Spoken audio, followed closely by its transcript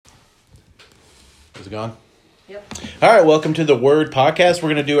Is it gone? Yep. All right, welcome to the Word Podcast. We're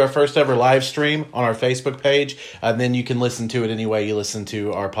going to do our first ever live stream on our Facebook page, and then you can listen to it any way you listen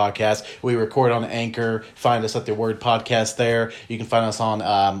to our podcast. We record on Anchor. Find us at the Word Podcast there. You can find us on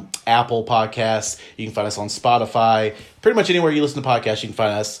Apple Podcasts. You can find us on Spotify. Pretty much anywhere you listen to podcasts, you can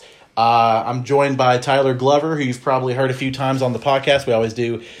find us. I'm joined by Tyler Glover, who you've probably heard a few times on the podcast. We always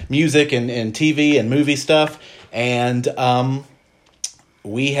do music and TV and movie stuff, and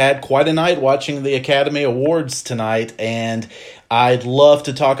we had quite a night watching the Academy Awards tonight, and I'd love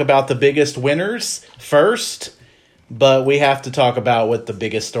to talk about the biggest winners first, but we have to talk about what the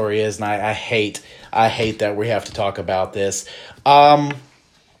biggest story is, and I hate that we have to talk about this.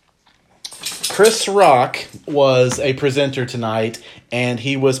 Chris Rock was a presenter tonight, and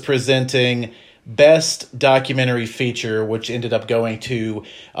he was presenting Best Documentary Feature, which ended up going to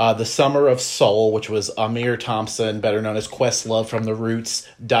The Summer of Soul, which was Amir Thompson, better known as Questlove from The Roots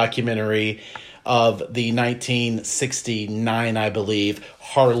documentary of the 1969, I believe,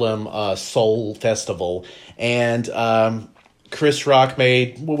 Harlem Soul Festival. And Chris Rock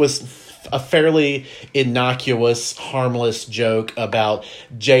made what was a fairly innocuous, harmless joke about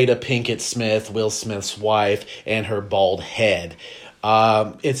Jada Pinkett Smith, Will Smith's wife, and her bald head.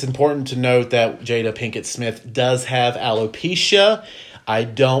 It's important to note that Jada Pinkett Smith does have alopecia. I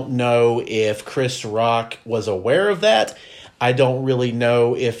don't know if Chris Rock was aware of that. I don't really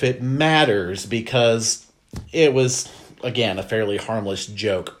know if it matters because it was, again, a fairly harmless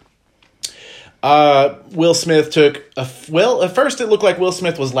joke. Will Smith took at first it looked like Will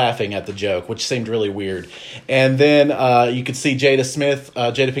Smith was laughing at the joke, which seemed really weird. And then you could see Jada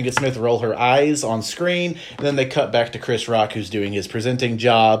Pinkett Smith roll her eyes on screen. And then they cut back to Chris Rock, who's doing his presenting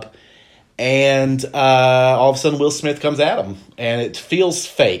job. And all of a sudden, Will Smith comes at him. And it feels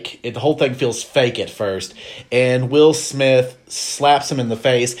fake. The whole thing feels fake at first. And Will Smith slaps him in the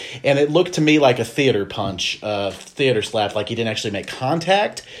face. And it looked to me like a theater punch, theater slap, like he didn't actually make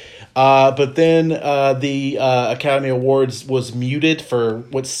contact. But then the Academy Awards was muted for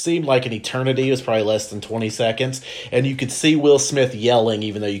what seemed like an eternity. It was probably less than 20 seconds. And you could see Will Smith yelling,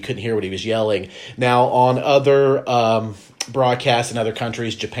 even though you couldn't hear what he was yelling. Now, on other broadcasts in other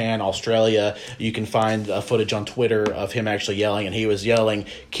countries, Japan, Australia, you can find footage on Twitter of him actually yelling. And he was yelling,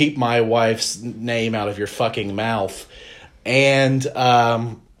 "Keep my wife's name out of your fucking mouth." And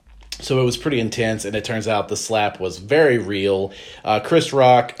so it was pretty intense, and it turns out the slap was very real. Chris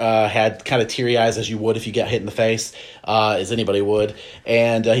Rock had kind of teary eyes, as you would if you got hit in the face, as anybody would.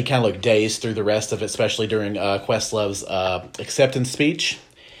 And he kind of looked dazed through the rest of it, especially during Questlove's acceptance speech.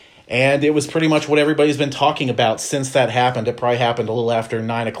 And it was pretty much what everybody's been talking about since that happened. It probably happened a little after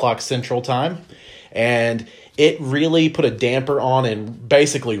 9 o'clock Central Time. And it really put a damper on and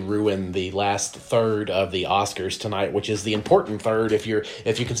basically ruined the last third of the Oscars tonight, which is the important third if you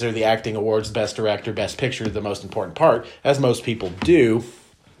consider the acting awards, Best Director, Best Picture, the most important part, as most people do.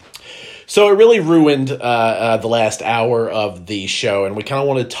 So it really ruined the last hour of the show, and we kind of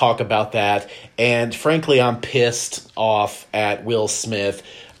want to talk about that. And frankly, I'm pissed off at Will Smith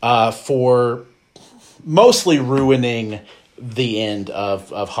for mostly ruining the end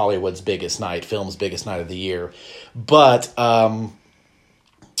of Hollywood's biggest night, film's biggest night of the year. But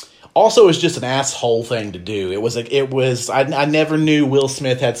also, it was just an asshole thing to do. I never knew Will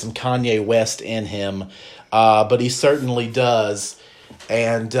Smith had some Kanye West in him, but he certainly does.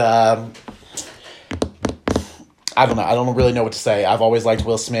 And I don't know. I don't really know what to say. I've always liked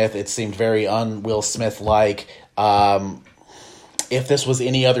Will Smith. It seemed very un-Will Smith-like. If this was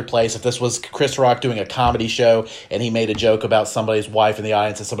any other place, if this was Chris Rock doing a comedy show and he made a joke about somebody's wife in the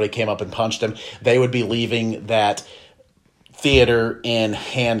audience and somebody came up and punched him, they would be leaving that theater in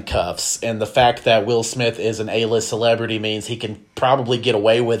handcuffs. And the fact that Will Smith is an A-list celebrity means he can probably get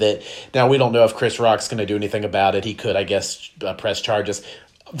away with it. Now, we don't know if Chris Rock's going to do anything about it. He could, I guess, press charges.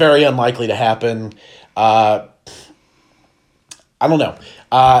 Very unlikely to happen. I don't know.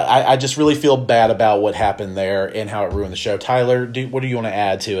 I just really feel bad about what happened there and how it ruined the show. Tyler, what do you want to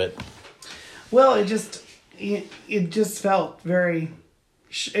add to it? Well, it just felt very...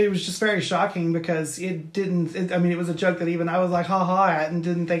 It was just very shocking because it was a joke that even I was like, ha at and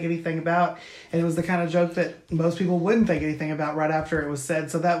didn't think anything about. And it was the kind of joke that most people wouldn't think anything about right after it was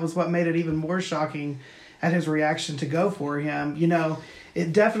said. So that was what made it even more shocking at his reaction to go for him. You know,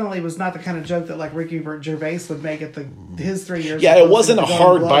 it definitely was not the kind of joke that like Ricky Gervais would make at his 3 years. Yeah, it wasn't a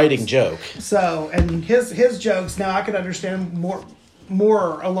hard biting joke. So, and his jokes, now I could understand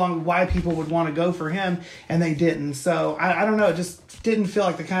more along why people would want to go for him, and they didn't. So I don't know. It just didn't feel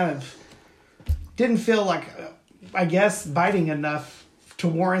like I guess biting enough to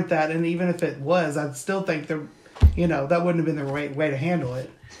warrant that. And even if it was, I'd still think that wouldn't have been the right way to handle it.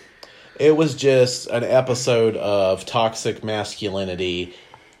 It was just an episode of toxic masculinity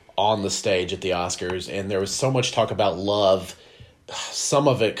on the stage at the Oscars, and there was so much talk about love, some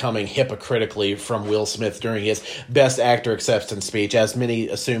of it coming hypocritically from Will Smith during his Best Actor acceptance speech. As many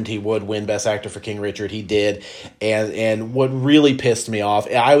assumed he would win Best Actor for King Richard, he did. And what really pissed me off,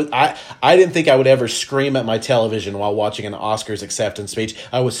 I didn't think I would ever scream at my television while watching an Oscars acceptance speech.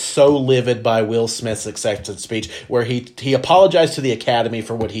 I was so livid by Will Smith's acceptance speech, where he apologized to the Academy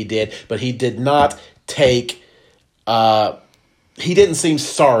for what he did, but he did not take... he didn't seem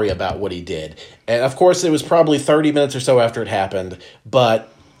sorry about what he did. And of course, it was probably 30 minutes or so after it happened, but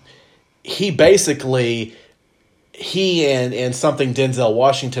he basically, and something Denzel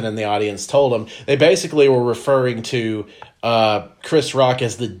Washington in the audience told him, they basically were referring to Chris Rock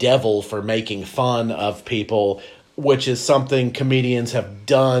as the devil for making fun of people, which is something comedians have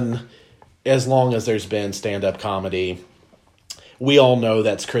done as long as there's been stand-up comedy. We all know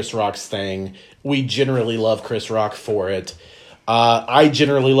that's Chris Rock's thing. We generally love Chris Rock for it. I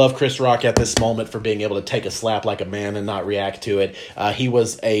generally love Chris Rock at this moment for being able to take a slap like a man and not react to it. He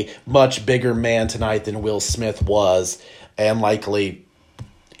was a much bigger man tonight than Will Smith was, and likely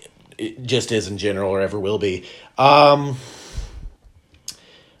it just is in general or ever will be. I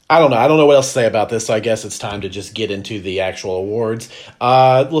don't know. I don't know what else to say about this, so I guess it's time to just get into the actual awards.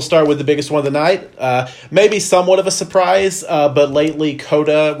 We'll start with the biggest one of the night. Maybe somewhat of a surprise, but lately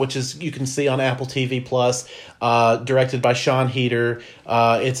Coda, which is you can see on Apple TV+, directed by Sean Heder.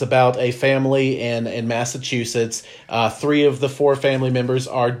 It's about a family in Massachusetts. 3 of the 4 family members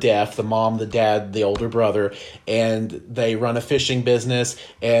are deaf, the mom, the dad, the older brother, and they run a fishing business,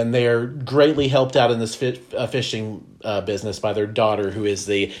 and they're greatly helped out in this fishing business by their daughter, who is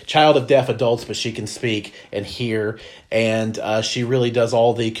the child of deaf adults, but she can speak and hear, and she really does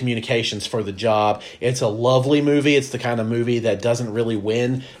all the communications for the job. It's a lovely movie. It's the kind of movie that doesn't really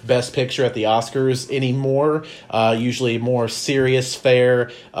win Best Picture at the Oscars anymore. Usually more serious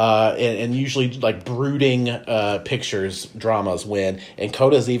fare, and usually like brooding pictures, dramas win. And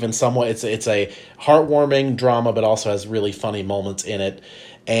Coda's even somewhat, it's a heartwarming drama, but also has really funny moments in it.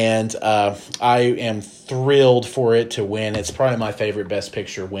 And I am thrilled for it to win. It's probably my favorite Best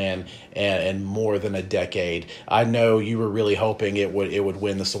Picture win in more than a decade. I know you were really hoping it would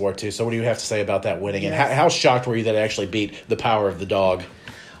win this award too. So what do you have to say about that winning? Yes. And how shocked were you that it actually beat The Power of the Dog?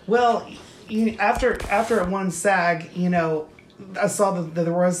 Well, after it won SAG, I saw that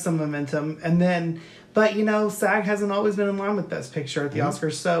there was some momentum, and then. But, SAG hasn't always been in line with Best Picture at the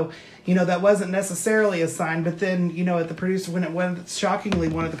Oscars, so, that wasn't necessarily a sign. But then, at the producer, when it went, shockingly,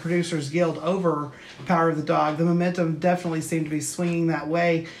 one of the Producers Guild over Power of the Dog, the momentum definitely seemed to be swinging that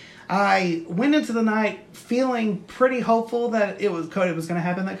way. I went into the night feeling pretty hopeful that it was going to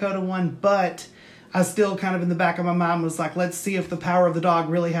happen, that Coda won, but I still kind of in the back of my mind was like, let's see if the Power of the Dog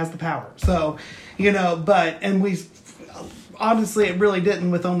really has the power. So, honestly, it really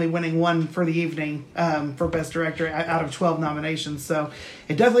didn't, with only winning 1 for the evening for Best Director out of 12 nominations. So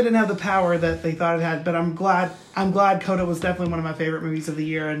it definitely didn't have the power that they thought it had. But I'm glad Coda was definitely one of my favorite movies of the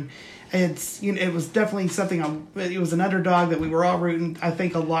year, and it was definitely something. It was an underdog that we were all rooting. I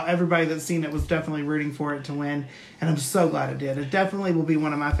think everybody that's seen it was definitely rooting for it to win, and I'm so glad it did. It definitely will be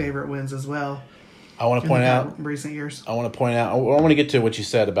one of my favorite wins as well. I want to point out in recent years. I want to get to what you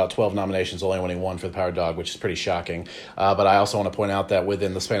said about 12 nominations, only winning 1 for The Power of the Dog, which is pretty shocking. But I also want to point out that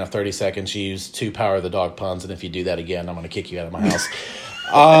within the span of 30 seconds, you used 2 Power of the Dog puns, and if you do that again, I'm going to kick you out of my house.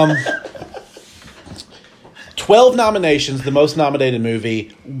 12 nominations, the most nominated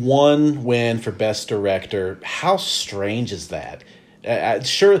movie, 1 win for Best Director. How strange is that?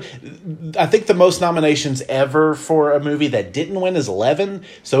 Sure, I think the most nominations ever for a movie that didn't win is 11,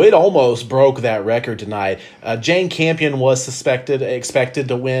 so it almost broke that record tonight. Jane Campion was expected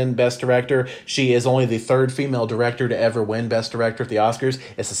to win Best Director. She is only the 3rd female director to ever win Best Director at the Oscars.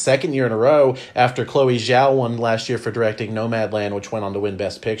 It's the 2nd year in a row after Chloe Zhao won last year for directing Nomadland, which went on to win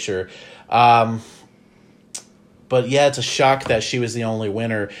Best Picture. But yeah, it's a shock that she was the only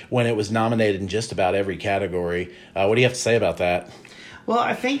winner when it was nominated in just about every category. What do you have to say about that? Well,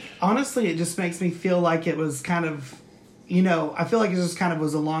 I think, honestly, it just makes me feel like it was kind of, I feel like it just kind of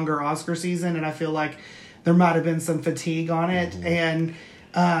was a longer Oscar season, and I feel like there might have been some fatigue on it. Mm-hmm. And,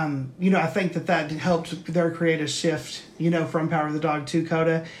 I think that helped their create a shift, from Power of the Dog to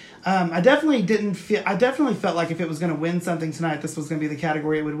Coda. I definitely felt like if it was going to win something tonight, this was going to be the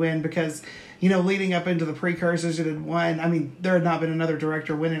category it would win, because, leading up into the precursors, it had won. I mean, there had not been another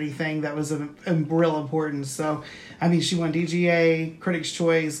director win anything that was of real importance. So, she won DGA, Critics'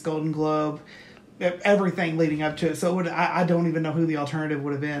 Choice, Golden Globe, everything leading up to it. So I don't even know who the alternative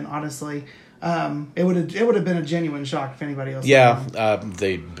would have been, honestly. it would have been a genuine shock if anybody else. Yeah,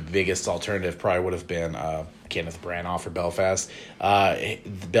 the biggest alternative probably would have been Kenneth Branagh for Belfast.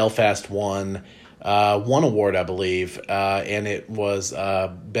 Belfast won one award, I believe, and it was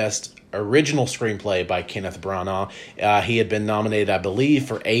Best Original Screenplay by Kenneth Branagh. He had been nominated, I believe,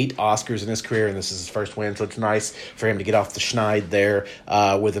 for 8 Oscars in his career, and this is his first win, so it's nice for him to get off the schneid there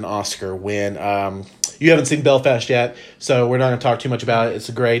with an Oscar win. You haven't seen Belfast yet, so we're not going to talk too much about it. It's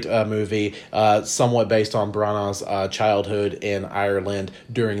a great movie, somewhat based on Branagh's childhood in Ireland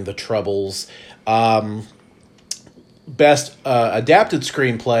during the Troubles. Best adapted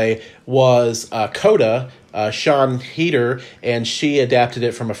screenplay was Coda, Sian Heder, and she adapted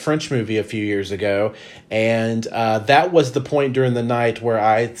it from a French movie a few years ago. And that was the point during the night where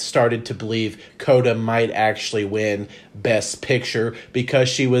I started to believe Coda might actually win Best Picture, because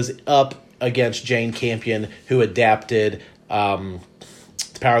she was up against Jane Campion, who adapted The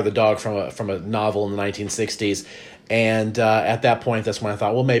Power of the Dog from a novel in the 1960s. And at that point, that's when I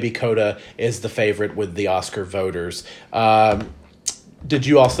thought, well, maybe Coda is the favorite with the Oscar voters. Did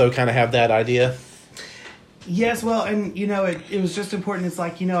you also kind of have that idea? Yes, well, and it was just important. It's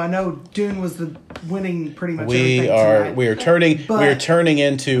like, I know Dune was the winning pretty much. We're turning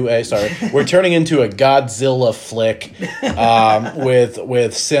into a Godzilla flick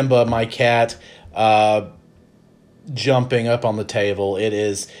with Simba, my cat, jumping up on the table. It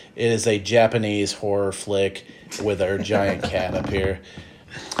is a Japanese horror flick with our giant cat up here.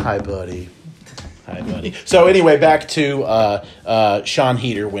 Hi, buddy. So anyway, back to Sian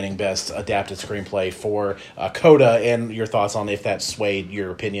Heder winning Best Adapted Screenplay for Coda, and your thoughts on if that swayed your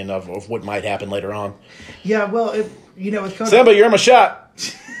opinion of what might happen later on. Yeah, well, with Coda... Simba, you're my shot!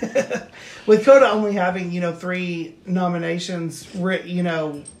 With Coda only having, 3 nominations, at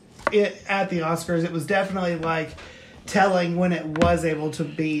the Oscars, it was definitely, telling when it was able to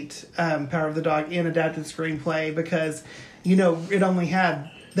beat Power of the Dog in Adapted Screenplay, because, it only had...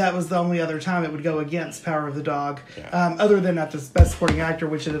 That was the only other time it would go against Power of the Dog, other than at the Best Supporting Actor,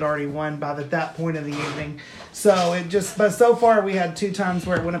 which it had already won by that point in the evening. So but so far we had 2 times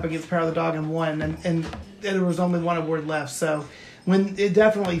where it went up against Power of the Dog and won, and there was only 1 award left. So when it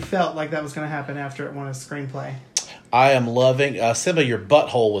definitely felt like that was going to happen after it won a screenplay. I am loving... Simba, your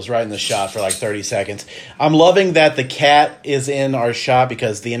butthole was right in the shot for 30 seconds. I'm loving that the cat is in our shot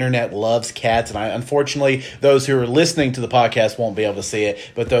because the internet loves cats. And unfortunately, those who are listening to the podcast won't be able to see it.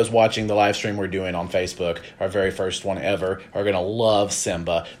 But those watching the live stream we're doing on Facebook, our very first one ever, are going to love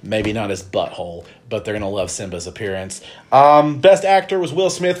Simba. Maybe not his butthole, but they're going to love Simba's appearance. Best actor was Will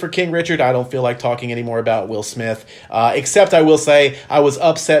Smith for King Richard. I don't feel like talking anymore about Will Smith. Except I will say I was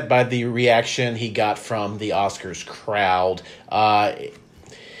upset by the reaction he got from the Oscars crowd. It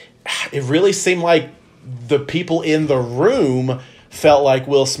really seemed like the people in the room felt like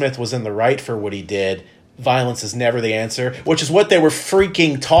Will Smith was in the right for what he did. Violence is never the answer, which is what they were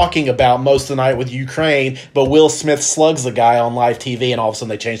freaking talking about most of the night with Ukraine, but Will Smith slugs the guy on live TV and all of a sudden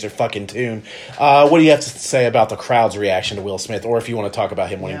they change their fucking tune. What do you have to say about the crowd's reaction to Will Smith, or if you want to talk about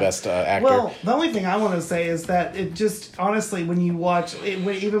him winning Best Actor? Well, the only thing I want to say is that it just, honestly, when you watch,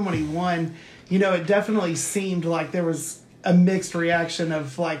 even when he won, it definitely seemed like there was a mixed reaction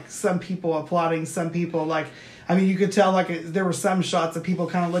of, some people applauding, some people, you could tell, there were some shots of people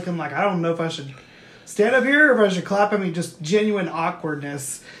kind of looking like, I don't know if I should stand up here or if I should clap. Just genuine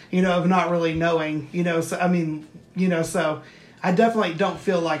awkwardness, of not really knowing, so, so I definitely don't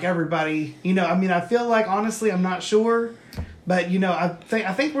feel like everybody, I feel like, honestly, I'm not sure, but,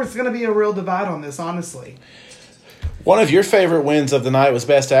 I think there's going to be a real divide on this, honestly. One of your favorite wins of the night was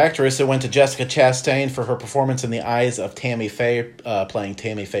Best Actress. It went to Jessica Chastain for her performance in The Eyes of Tammy Faye, playing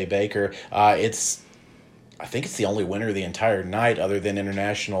Tammy Faye Baker. I think it's the only winner of the entire night other than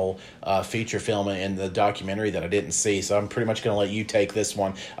international feature film and the documentary that I didn't see. So I'm pretty much going to let you take this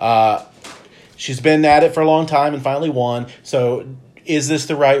one. She's been at it for a long time and finally won. So is this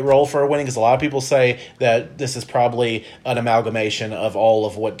the right role for her winning? Because a lot of people say that this is probably an amalgamation of all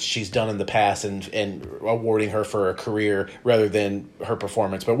of what she's done in the past and awarding her for a career rather than her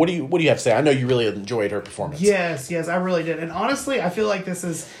performance. But what do you have to say? I know you really enjoyed her performance. Yes, I really did. And honestly, I feel like this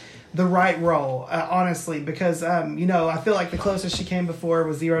is the right role, honestly, because, I feel like the closest she came before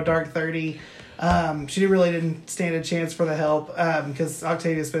was Zero Dark 30. She really didn't stand a chance for The Help because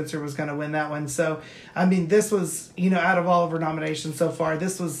Octavia Spencer was going to win that one. So, this was, out of all of her nominations so far,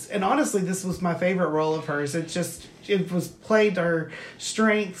 this was my favorite role of hers. It was played to her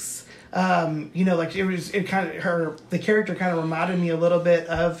strengths. The character kind of reminded me a little bit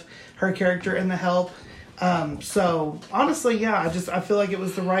of her character in The Help. So honestly, I feel like it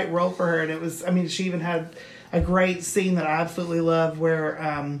was the right role for her. And it was, she even had a great scene that I absolutely love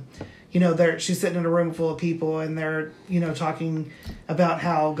where, she's sitting in a room full of people and they're, talking about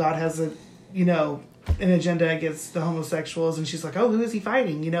how God has an agenda against the homosexuals, and she's like, oh, who is he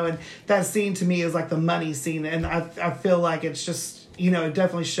fighting? And that scene to me is like the money scene, and I feel like it's just, it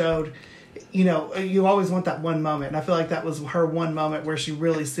definitely showed, you always want that one moment, and I feel like that was her one moment where she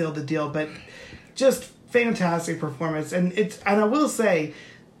really sealed the deal. But just fantastic performance. And I will say,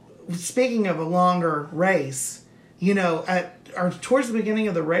 speaking of a longer race, towards the beginning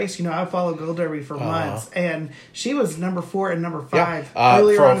of the race, I followed Gold Derby for months, and she was number 4 and number 5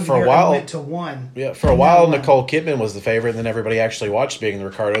 earlier on in the year, and went to 1. Yeah, for a while, Nicole Kidman was the favorite, and then everybody actually watched Being the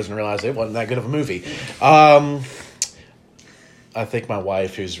Ricardos and realized it wasn't that good of a movie. I think my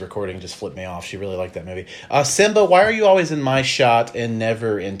wife, who's recording, just flipped me off. She really liked that movie. Simba, why are you always in my shot and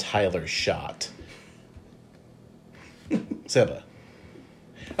never in Tyler's shot? Simba.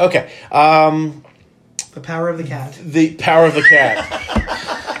 Okay. The Power of the Cat. The Power of the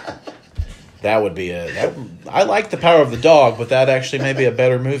Cat. That would be I like The Power of the Dog, but that actually may be a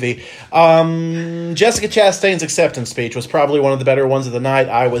better movie. Jessica Chastain's acceptance speech was probably one of the better ones of the night.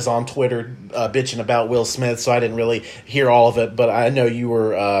 I was on Twitter bitching about Will Smith, so I didn't really hear all of it, but I know you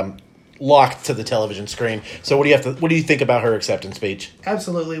were locked to the television screen. So what do you think about her acceptance speech?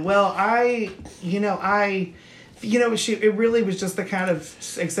 Absolutely. Well, it really was just the kind of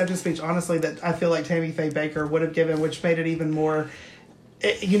acceptance speech, honestly, that I feel like Tammy Faye Baker would have given, which made it even more,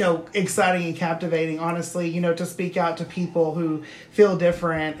 exciting and captivating, honestly, to speak out to people who feel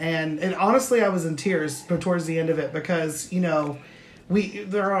different. And honestly, I was in tears towards the end of it because,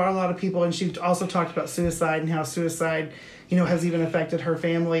 there are a lot of people, and she also talked about suicide and how suicide, has even affected her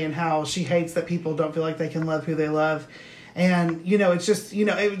family, and how she hates that people don't feel like they can love who they love. And, it's just,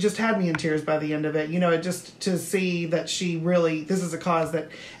 it just had me in tears by the end of it, it just to see that she really, this is a cause that,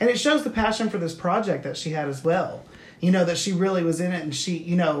 and it shows the passion for this project that she had as well, that she really was in it, and she,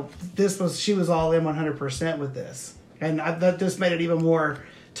 she was all in 100% with this. And that just made it even more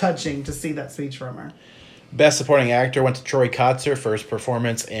touching to see that speech from her. Best Supporting Actor went to Troy Kotsur for his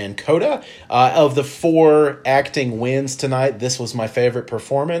performance in Coda. Of the 4 acting wins tonight, this was my favorite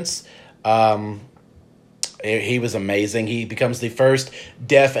performance. He was amazing. He becomes the first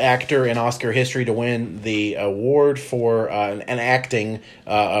deaf actor in Oscar history to win the award for an acting,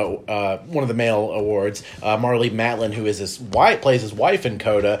 one of the male awards. Marlee Matlin, who plays his wife in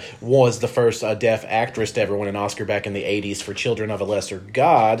Coda, was the first deaf actress to ever win an Oscar back in the 80s for Children of a Lesser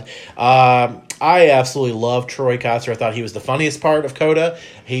God. I absolutely love Troy Kotsur. I thought he was the funniest part of Coda.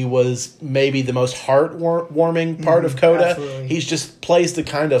 He was maybe the most heartwarming part of Coda. Absolutely. He's just plays the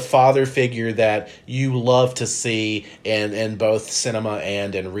kind of father figure that you love to see in both cinema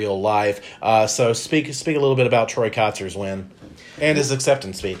and in real life. So speak a little bit about Troy Kotsur's win and his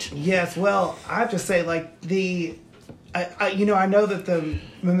acceptance speech. Yes, well, I have to say, I know that the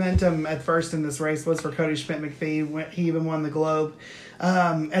momentum at first in this race was for Cody Schmidt-McPhee. He even won the Globe.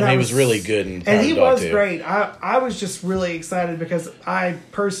 And he was really good in Pound and he Dog was too. Great. I was just really excited because I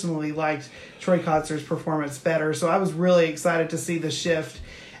personally liked Troy Kotsur's performance better, so I was really excited to see the shift.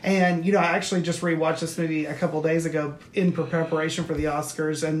 And I actually just rewatched this movie a couple days ago in preparation for the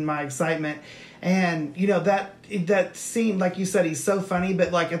Oscars, and my excitement. And that scene, like you said, he's so funny,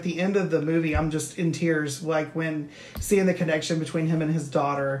 but at the end of the movie, I'm just in tears. When seeing the connection between him and his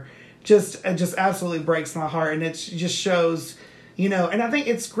daughter, just absolutely breaks my heart, and it just shows. And I think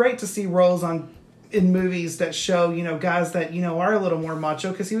it's great to see roles in movies that show, guys that, are a little more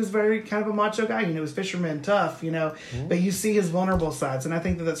macho, because he was very kind of a macho guy, he was fisherman tough, Mm-hmm. but you see his vulnerable sides. And I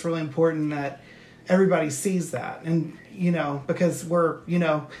think that that's really important that everybody sees that. And, because we're,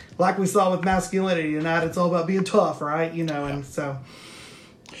 like we saw with masculinity tonight, it's all about being tough, right? And so.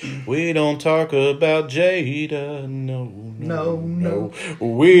 We don't talk about Jada, no. No.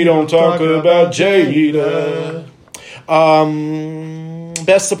 We don't talk about Jada.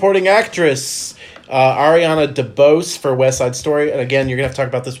 Best Supporting Actress, Ariana DeBose for West Side Story. And again, you're going to have to talk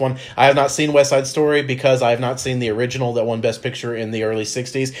about this one. I have not seen West Side Story because I have not seen the original that won Best Picture in the early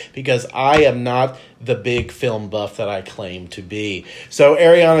 60s, because I am not the big film buff that I claim to be. So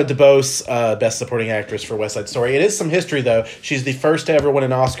Ariana DeBose, Best Supporting Actress for West Side Story. It is some history, though. She's the first to ever win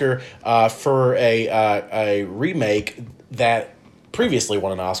an Oscar for a remake that previously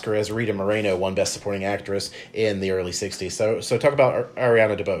won an Oscar, as Rita Moreno won Best Supporting Actress in the early 60s. So talk about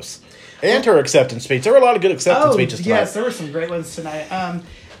Ariana DeBose and her acceptance speech. There were a lot of good acceptance speeches tonight. Yes, there were some great ones tonight.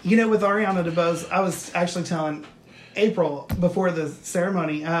 With Ariana DeBose, I was actually telling April before the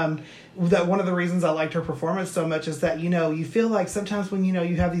ceremony that one of the reasons I liked her performance so much is that, you feel like sometimes when,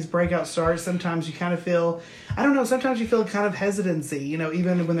 you have these breakout stars, sometimes you kind of feel, sometimes you feel kind of hesitancy,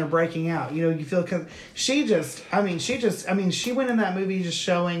 even when they're breaking out, you feel, she went in that movie just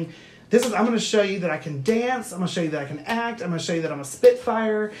showing I'm going to show you that I can dance. I'm going to show you that I can act. I'm going to show you that I'm a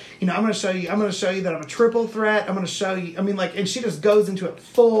Spitfire. I'm going to show you that I'm a triple threat. I'm going to show you, and she just goes into it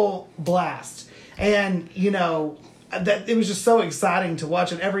full blast. And, that it was just so exciting to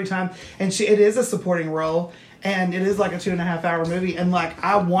watch it every time. And it is a supporting role. And it is like a 2.5 hour movie. And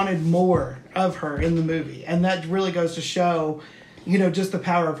I wanted more of her in the movie. And that really goes to show, just the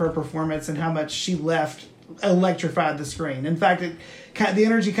power of her performance and how much she electrified the screen. In fact, the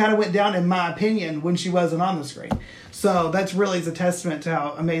energy kind of went down, in my opinion, when she wasn't on the screen. So that's really is a testament to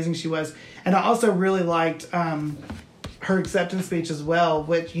how amazing she was. And I also really liked her acceptance speech as well,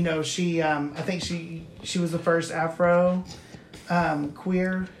 which, she, I think she was the first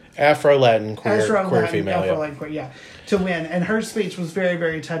queer. Afro-Latin queer female. Afro-Latin queer, yeah, to win. And her speech was very,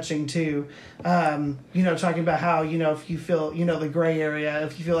 very touching too. Talking about how, if you feel, the gray area,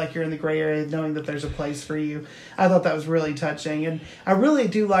 if you feel like you're in the gray area, knowing that there's a place for you. I thought that was really touching. And I really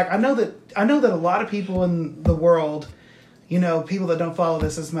do I know that a lot of people in the world, people that don't follow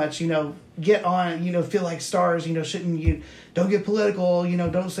this as much, get on, feel like stars, shouldn't don't get political,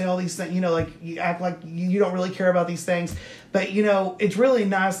 don't say all these things, you act like you don't really care about these things. But, it's really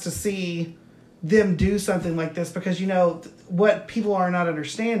nice to see them do something like this because, what people are not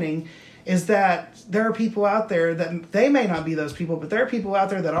understanding is that there are people out there that they may not be those people, but there are people out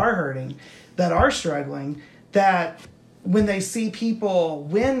there that are hurting, that are struggling, that when they see people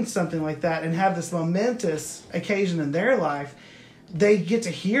win something like that and have this momentous occasion in their life, they get to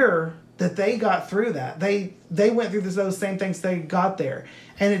hear that they got through that. They went through those same things. They got there.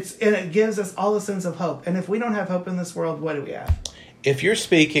 And it gives us all a sense of hope. And if we don't have hope in this world, what do we have? If you're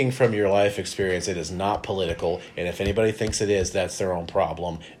speaking from your life experience, it is not political. And if anybody thinks it is, that's their own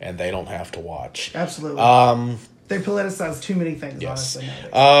problem. And they don't have to watch. Absolutely. They politicize too many things, yes.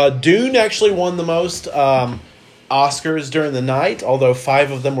 honestly. Dune actually won the most Oscars during the night, although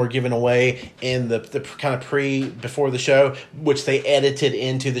 5 of them were given away in the kind of before the show, which they edited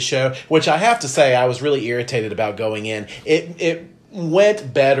into the show, which I have to say I was really irritated about going in. It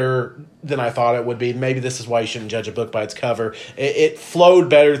went better than I thought it would be. Maybe this is why you shouldn't judge a book by its cover. It flowed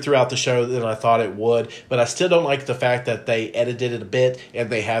better throughout the show than I thought it would, but I still don't like the fact that they edited it a bit and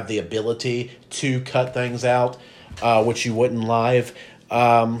they have the ability to cut things out, which you wouldn't live.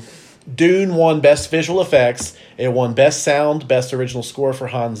 Dune won Best Visual Effects. It won Best Sound, Best Original Score for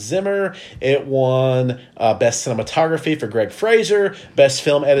Hans Zimmer. It won Best Cinematography for Greg Fraser, Best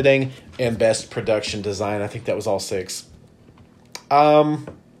Film Editing, and Best Production Design. I think that was all 6.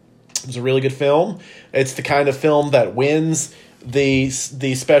 It was a really good film. It's the kind of film that wins the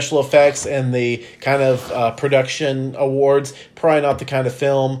special effects and the kind of production awards. Probably not the kind of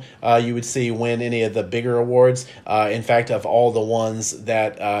film you would see win any of the bigger awards. In fact, of all the ones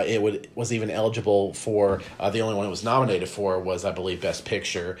that was even eligible for, the only one it was nominated for was, I believe, Best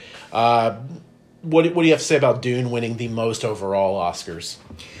Picture. What do you have to say about Dune winning the most overall Oscars?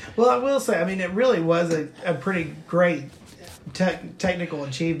 Well, I will say, it really was a pretty great technical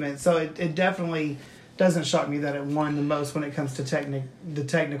achievement. So it definitely doesn't shock me that it won the most when it comes to the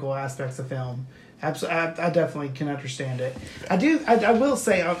technical aspects of film. Absolutely, I definitely can understand it. I will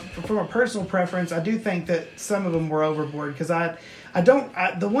say, from a personal preference, I do think that some of them were overboard because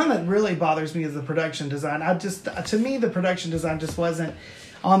the one that really bothers me is the production design. To me, the production design just wasn't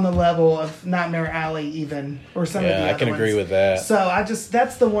on the level of Nightmare Alley even, or some of the other ones. I can agree with that. So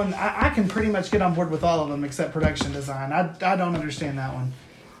that's the one, I can pretty much get on board with all of them except production design. I don't understand that one.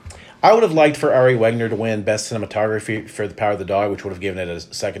 I would have liked for Ari Wegner to win Best Cinematography for The Power of the Dog, which would have given it a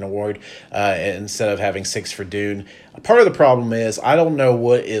second award instead of having 6 for Dune. Part of the problem is I don't know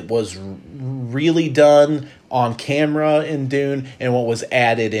what it was really done on camera in Dune and what was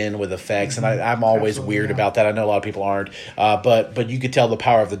added in with effects, and I'm always weird about that. I know a lot of people aren't, but you could tell The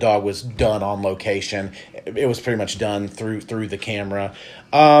Power of the Dog was done on location. It was pretty much done through the camera.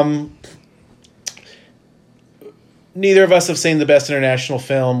 Neither of us have seen the Best International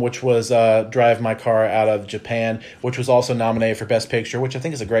Film, which was Drive My Car Out of Japan, which was also nominated for Best Picture, which I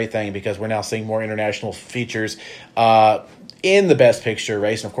think is a great thing because we're now seeing more international features in the Best Picture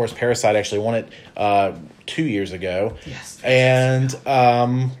race. And, of course, Parasite actually won it 2 years ago. Yes. And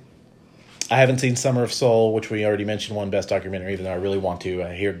I haven't seen Summer of Soul, which we already mentioned won Best Documentary, even though I really want to.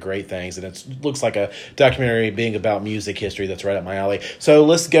 I hear great things, and it looks like a documentary being about music history that's right up my alley. So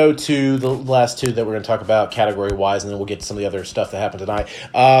let's go to the last 2 that we're going to talk about category-wise, and then we'll get to some of the other stuff that happened tonight.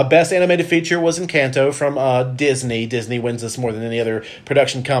 Best Animated Feature was Encanto from Disney. Disney wins this more than any other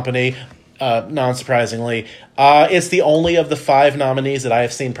production company. non-surprisingly. It's the only of the 5 nominees that I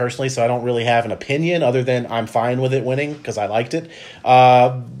have seen personally, so I don't really have an opinion other than I'm fine with it winning because I liked it.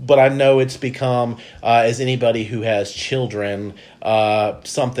 But I know it's become, as anybody who has children,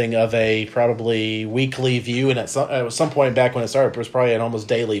 something of a probably weekly view, and at some point back when it started, it was probably an almost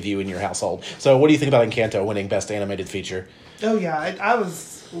daily view in your household. So what do you think about Encanto winning Best Animated Feature? Oh, yeah. I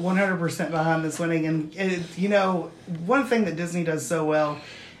was 100% behind this winning. And, one thing that Disney does so well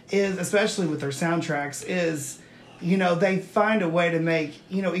is, especially with their soundtracks, is, they find a way to make,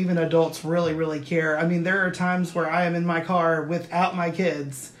 even adults really, really care. I mean, there are times where I am in my car without my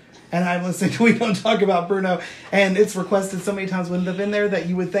kids and I'm listening to We Don't Talk About Bruno, and it's requested so many times when they've been there that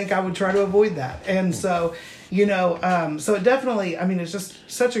you would think I would try to avoid that. And so, so it definitely, it's just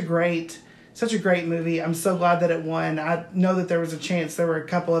such a great movie. I'm so glad that it won. I know that there was a chance. There were a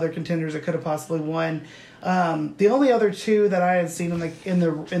couple other contenders that could have possibly won. The only other 2 that I had seen in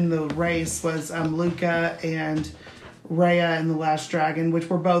the race was Luca and Raya and the Last Dragon, which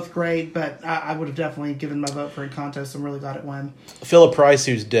were both great, but I would have definitely given my vote for Encanto, so I'm really glad it won. Philip Price,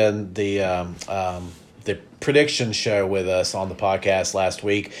 who's done the prediction show with us on the podcast last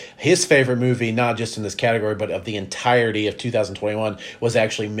week, his favorite movie, not just in this category, but of the entirety of 2021, was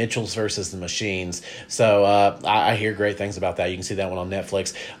actually Mitchell's versus the Machines. So I hear great things about that. You can see that one on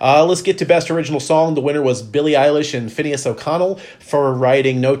Netflix. Let's get to Best Original Song. The winner was Billie Eilish and Phineas O'Connell for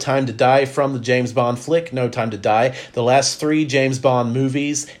writing No Time to Die from the James Bond flick, No Time to Die. The last 3 James Bond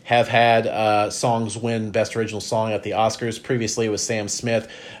movies have had songs win Best Original Song at the Oscars. Previously, it was Sam Smith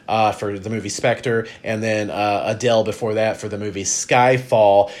for the movie Spectre, and then Adele before that for the movie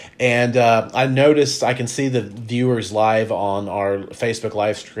Skyfall. And I noticed, I can see the viewers live on our Facebook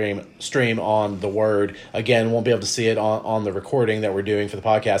live stream on The Word. Again, won't be able to see it on the recording that we're doing for the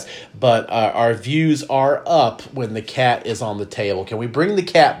podcast, but our views are up when the cat is on the table. Can we bring the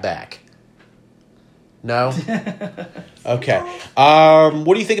cat back? No? Okay.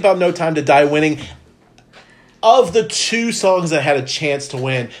 What do you think about No Time to Die winning? Of the 2 songs that had a chance to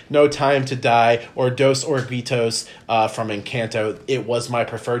win, No Time to Die or Dos Oruguitos from Encanto, it was my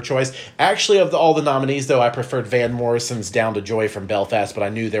preferred choice. Actually, of all the nominees, though, I preferred Van Morrison's Down to Joy from Belfast, but I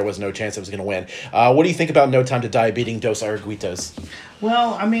knew there was no chance it was going to win. What do you think about No Time to Die beating Dos Oruguitos?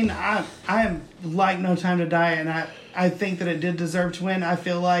 Well, I like No Time to Die, and I think that it did deserve to win. I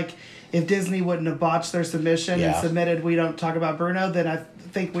feel like if Disney wouldn't have botched their submission and submitted We Don't Talk About Bruno, then I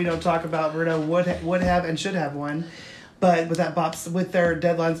think We Don't Talk About Bruno would have and should have won. But with their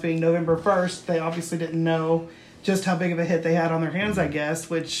deadlines being November 1st, they obviously didn't know just how big of a hit they had on their hands, I guess,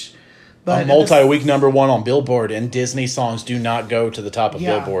 but a multi-week number 1 on Billboard, and Disney songs do not go to the top of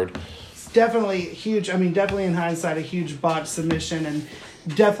Billboard. It's definitely huge. Definitely in hindsight, a huge botched submission, and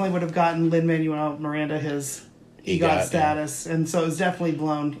definitely would have gotten Lin-Manuel Miranda his EGOT status, and so it was definitely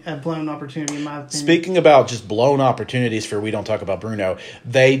a blown opportunity in my opinion. Speaking about just blown opportunities for We Don't Talk About Bruno,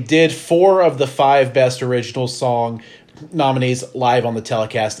 they did 4 of the 5 Best Original Song nominees live on the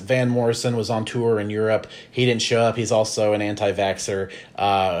telecast. Van Morrison was on tour in Europe. He didn't show up. He's also an anti-vaxxer,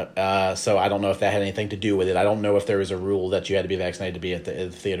 so I don't know if that had anything to do with it. I don't know if there was a rule that you had to be vaccinated to be at the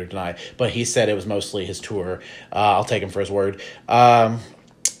theater tonight, but he said it was mostly his tour. I'll take him for his word.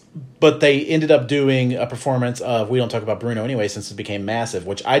 But they ended up doing a performance of We Don't Talk About Bruno anyway, since it became massive,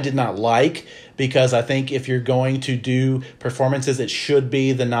 which I did not like, because I think if you're going to do performances, it should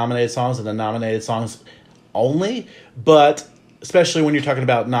be the nominated songs and the nominated songs only. But especially when you're talking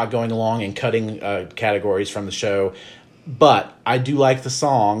about not going along and cutting categories from the show. But I do like the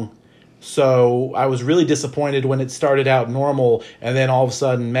song. So I was really disappointed when it started out normal, and then all of a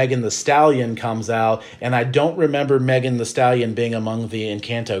sudden Megan Thee Stallion comes out, and I don't remember Megan Thee Stallion being among the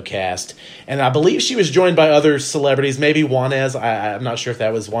Encanto cast. And I believe she was joined by other celebrities, maybe Juanes. I'm not sure if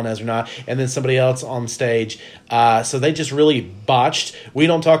that was Juanes or not, and then somebody else on stage. So they just really botched We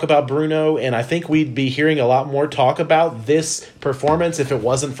Don't Talk About Bruno, and I think we'd be hearing a lot more talk about this performance if it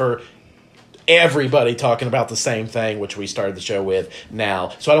wasn't for everybody talking about the same thing, which we started the show with now.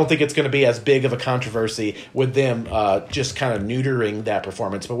 So I don't think it's going to be as big of a controversy with them just kind of neutering that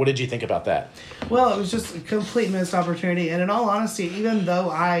performance. But what did you think about that? Well, it was just a complete missed opportunity. And in all honesty, even though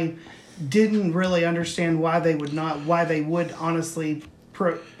I didn't really understand why they would honestly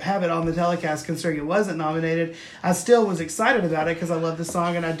have it on the telecast, considering it wasn't nominated, I still was excited about it because I love the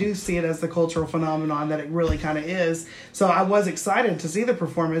song, and I do see it as the cultural phenomenon that it really kind of is. So I was excited to see the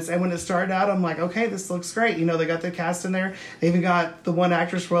performance, and when it started out, I'm like, okay, this looks great. They got the cast in there. They even got the one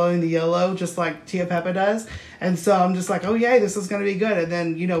actress rolling the yellow, just like Tia Peppa does. And so I'm just like, oh yeah, this is going to be good. And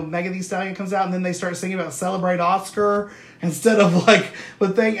then, Megan Thee Stallion comes out and then they start singing about Celebrate Oscar instead of like the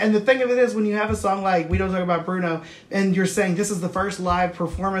thing. And the thing of it is, when you have a song like We Don't Talk About Bruno and you're saying this is the first live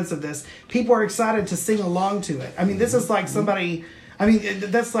performance of this, people are excited to sing along to it. I mean, this is like somebody...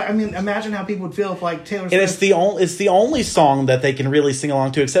 imagine how people would feel if like Taylor Swift... And it's the only song that they can really sing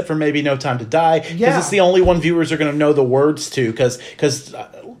along to, except for maybe No Time to Die, because Yeah. it's the only one viewers are going to know the words to, because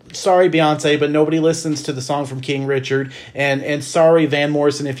sorry, Beyonce, but nobody listens to the song from King Richard, and sorry, Van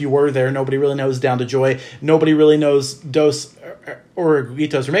Morrison, if you were there, nobody really knows Down to Joy, nobody really knows Dos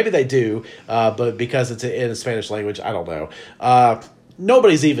Oruguitos, or maybe they do, but because it's in a Spanish language, I don't know.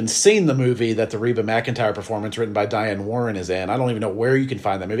 Nobody's even seen the movie that the Reba McEntire performance written by Diane Warren is in. I don't even know where you can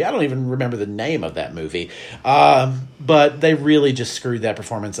find that movie. I don't even remember the name of that movie. But they really just screwed that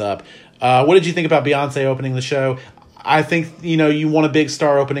performance up. What did you think about Beyonce opening the show? I think, you want a big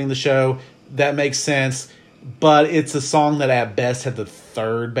star opening the show. That makes sense. But it's a song that at best had the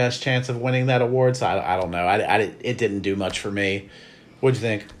third best chance of winning that award. So I don't know. It didn't do much for me. What'd you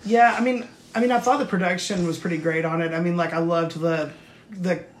think? Yeah, I thought the production was pretty great on it. I loved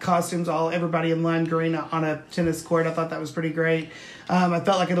the costumes, everybody in lime green on a tennis court. I thought that was pretty great. I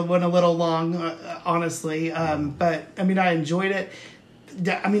felt like it went a little long, honestly. But I enjoyed it.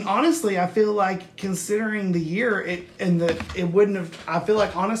 Honestly, I feel like considering the year, it wouldn't have. I feel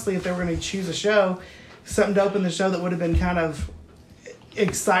like honestly, if they were going to choose a show, something to open the show that would have been kind of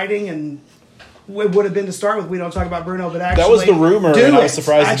exciting and. It would have been to start with We Don't Talk About Bruno, but actually... That was the rumor, and I was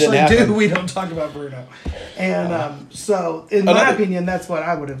surprised it didn't happen. Actually, We Don't Talk About Bruno. And so, in my opinion, that's what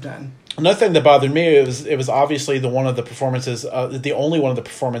I would have done. Another thing that bothered me, it was obviously the one of the performances, the only one of the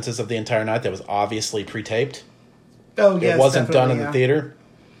performances of the entire night that was obviously pre-taped. Oh, yes, it wasn't done in yeah. the theater.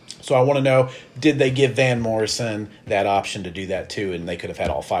 So I want to know, did they give Van Morrison that option to do that too, and they could have had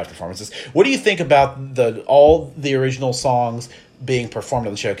all 5 performances? What do you think about all the original songs being performed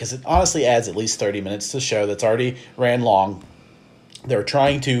on the show? Because it honestly adds at least 30 minutes to the show that's already ran long. They're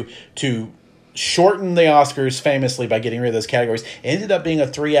trying to shorten the Oscars famously by getting rid of those categories. It ended up being a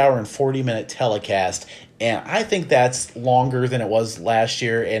 3-hour and 40-minute telecast, and I think that's longer than it was last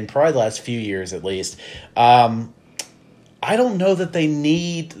year and probably the last few years at least. I don't know that they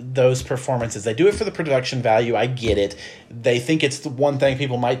need those performances. They do it for the production value. I get it. They think it's the one thing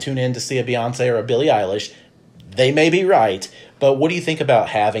people might tune in to see a Beyonce or a Billie Eilish. They may be right, but what do you think about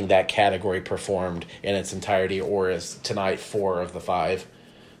having that category performed in its entirety, or is tonight 4 of the 5?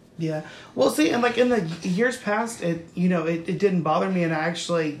 Yeah. Well, see, and like in the years past, it didn't bother me, and I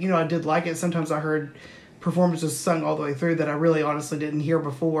actually, I did like it. Sometimes I heard performances sung all the way through that I really honestly didn't hear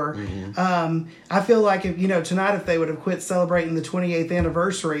before. Mm-hmm. I feel like if tonight, if they would have quit celebrating the 28th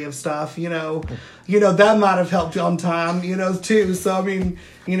anniversary of stuff, that might have helped on time, too. So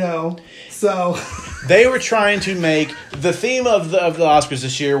so they were trying to make the theme of the Oscars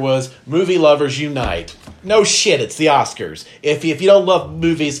this year was movie lovers unite. No shit, it's the Oscars. If you don't love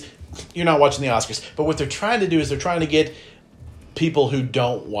movies, you're not watching the Oscars. But what they're trying to do is they're trying to get people who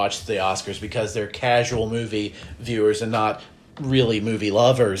don't watch the Oscars because they're casual movie viewers and not really movie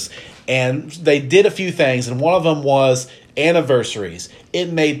lovers. And they did a few things, and one of them was anniversaries.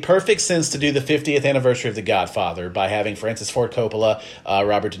 It made perfect sense to do the 50th anniversary of The Godfather by having Francis Ford Coppola,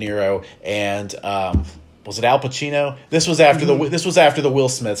 Robert De Niro, and was it Al Pacino? This was after the Will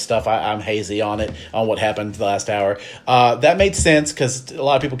Smith stuff. I'm hazy on it, on what happened the last hour. That made sense because a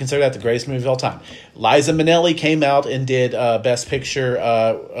lot of people consider that the greatest movie of all time. Liza Minnelli came out and did Best Picture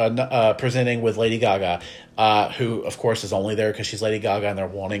presenting with Lady Gaga, who, of course, is only there because she's Lady Gaga and they're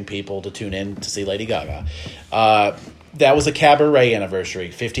wanting people to tune in to see Lady Gaga. That was a Cabaret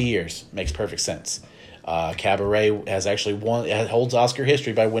anniversary, 50 years. Makes perfect sense. Cabaret has actually holds Oscar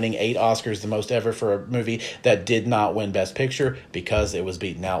history by winning 8 Oscars, the most ever for a movie that did not win Best Picture because it was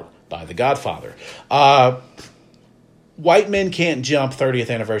beaten out by The Godfather. White Men Can't Jump 30th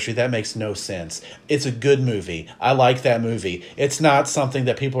anniversary, that makes no sense. It's a good movie. I like that movie. It's not something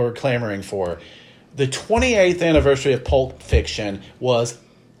that people are clamoring for. The 28th anniversary of Pulp Fiction was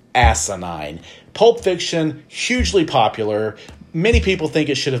asinine. Pulp Fiction, hugely popular. Many people think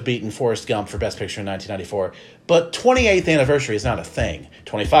it should have beaten Forrest Gump for Best Picture in 1994. But 28th anniversary is not a thing.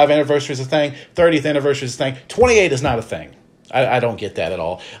 25th anniversary is a thing. 30th anniversary is a thing. 28 is not a thing. I don't get that at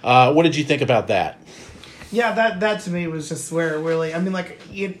all. What did you think about that? Yeah, that to me was just where it really... like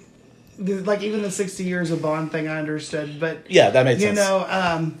even the 60 years of Bond thing I understood. But yeah, that made sense. So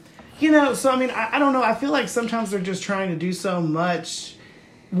I don't know. I feel like sometimes they're just trying to do so much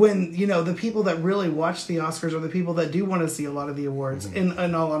when, the people that really watch the Oscars are the people that do want to see a lot of the awards,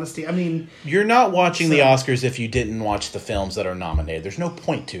 in all honesty. You're not watching the Oscars if you didn't watch the films that are nominated. There's no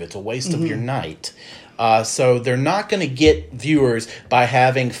point to it. It's a waste of your night. So they're not going to get viewers by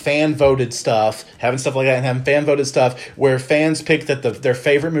having fan-voted stuff, having stuff like that, and having fan-voted stuff where fans picked that their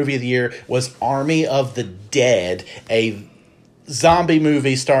favorite movie of the year was Army of the Dead, a zombie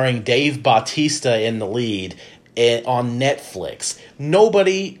movie starring Dave Bautista in the lead on Netflix.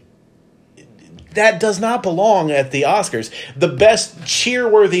 That does not belong at the Oscars. The best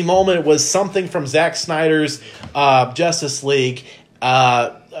cheer-worthy moment was something from Zack Snyder's Justice League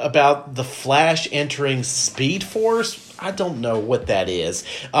about the Flash entering Speed Force. I don't know what that is.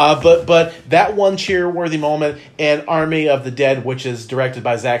 But that one cheer-worthy moment, and Army of the Dead, which is directed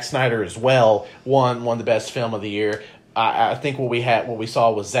by Zack Snyder as well, won the best film of the year. I think what we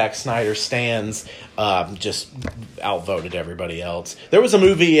saw was Zack Snyder stands just outvoted everybody else. There was a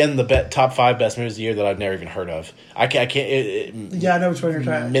movie in the top 5 best movies of the year that I've never even heard of. I can't. Yeah, I know which one you're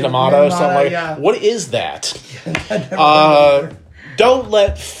talking. Minamata or something like that. What is that? Don't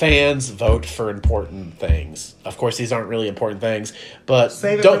let fans vote for important things. Of course, these aren't really important things, but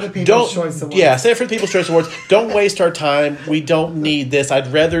save it for the People's Choice Awards. Yeah, save it for the People's Choice Awards. Don't waste our time. We don't need this. I'd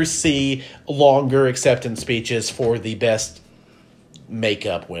rather see longer acceptance speeches for the best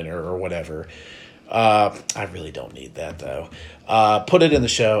makeup winner or whatever. I really don't need that, though. Put it in the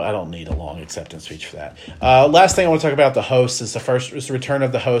show. I don't need a long acceptance speech for that. Last thing I want to talk about the host is the return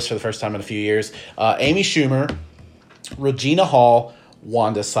of the host for the first time in a few years. Amy Schumer, Regina Hall,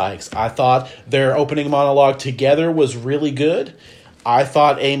 Wanda Sykes. I thought their opening monologue together was really good. I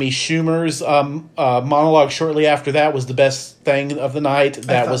thought Amy Schumer's monologue shortly after that was the best thing of the night.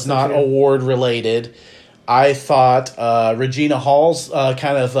 That was not award related. I thought Regina Hall's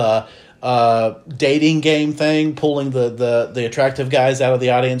kind of dating game thing, pulling the attractive guys out of the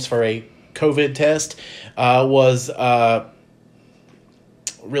audience for a COVID test, was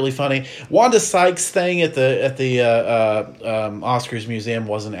really funny. Wanda Sykes' thing at the Oscars Museum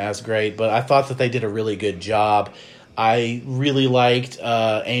wasn't as great, but I thought that they did a really good job. I really liked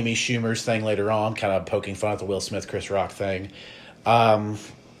Amy Schumer's thing later on, kind of poking fun at the Will Smith, Chris Rock thing.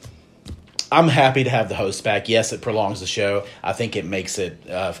 I'm happy to have the host back. Yes, it prolongs the show. I think it makes it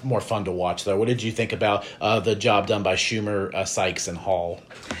more fun to watch, though. What did you think about the job done by Schumer, Sykes, and Hall?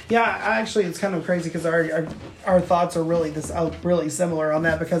 Yeah, actually, it's kind of crazy because our thoughts are really similar on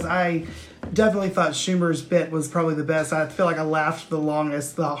that, because I definitely thought Schumer's bit was probably the best. I feel like I laughed the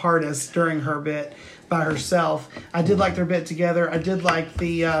longest, the hardest during her bit by herself. I did like their bit together. I did like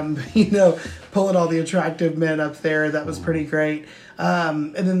the, pulling all the attractive men up there. That was pretty great.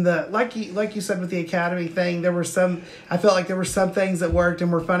 And then like you said with the Academy thing, I felt like there were some things that worked and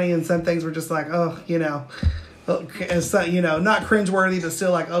were funny, and some things were just like, not cringeworthy, but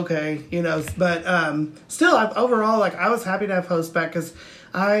still like, okay, but still, overall, like, I was happy to have hosts back, because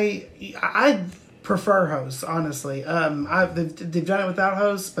I prefer hosts, honestly. They've done it without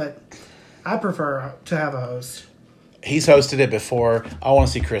hosts, but I prefer to have a host. He's hosted it before. I want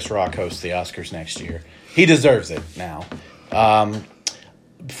to see Chris Rock host the Oscars next year. He deserves it now.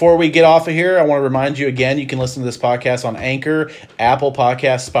 Before we get off of here, I want to remind you again, you can listen to this podcast on Anchor, Apple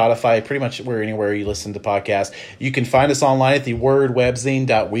Podcasts, Spotify, pretty much anywhere you listen to podcasts. You can find us online at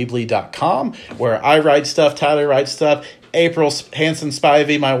thewordwebzine.weebly.com, where I write stuff, Tyler writes stuff, April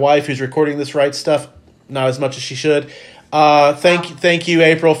Hansen-Spivey, my wife who's recording this, writes stuff, not as much as she should. Thank you,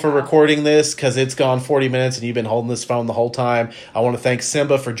 April, for recording this, because it's gone 40 minutes and you've been holding this phone the whole time. I want to thank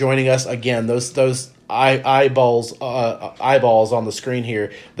Simba for joining us again. Those eyeballs on the screen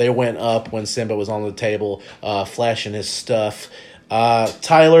here, they went up when Simba was on the table, flashing his stuff.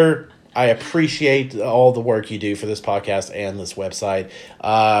 Tyler, I appreciate all the work you do for this podcast and this website.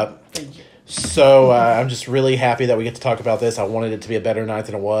 Thank you. So I'm just really happy that we get to talk about this. I wanted it to be a better night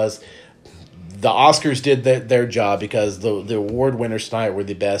than it was. The Oscars did their job, because the award winners tonight were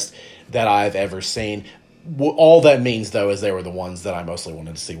the best that I've ever seen. All that means, though, is they were the ones that I mostly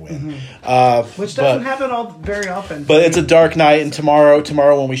wanted to see win. Mm-hmm. Which doesn't happen very often. But it's a dark night, and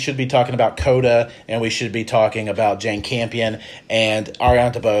tomorrow when we should be talking about Coda, and we should be talking about Jane Campion, and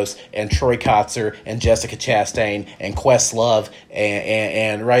Ariana DeBose, and Troy Kotzer, and Jessica Chastain, and Questlove,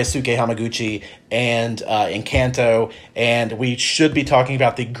 and Ryosuke Hamaguchi, and Encanto, and we should be talking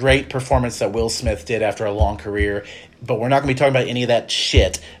about the great performance that Will Smith did after a long career. But we're not going to be talking about any of that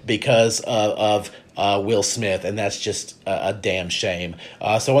shit because of Will Smith, and that's just a damn shame.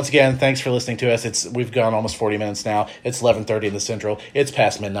 So once again, thanks for listening to us. We've gone almost 40 minutes now. It's 11:30 in the Central. It's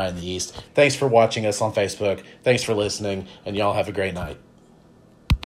past midnight in the East. Thanks for watching us on Facebook. Thanks for listening, and y'all have a great night.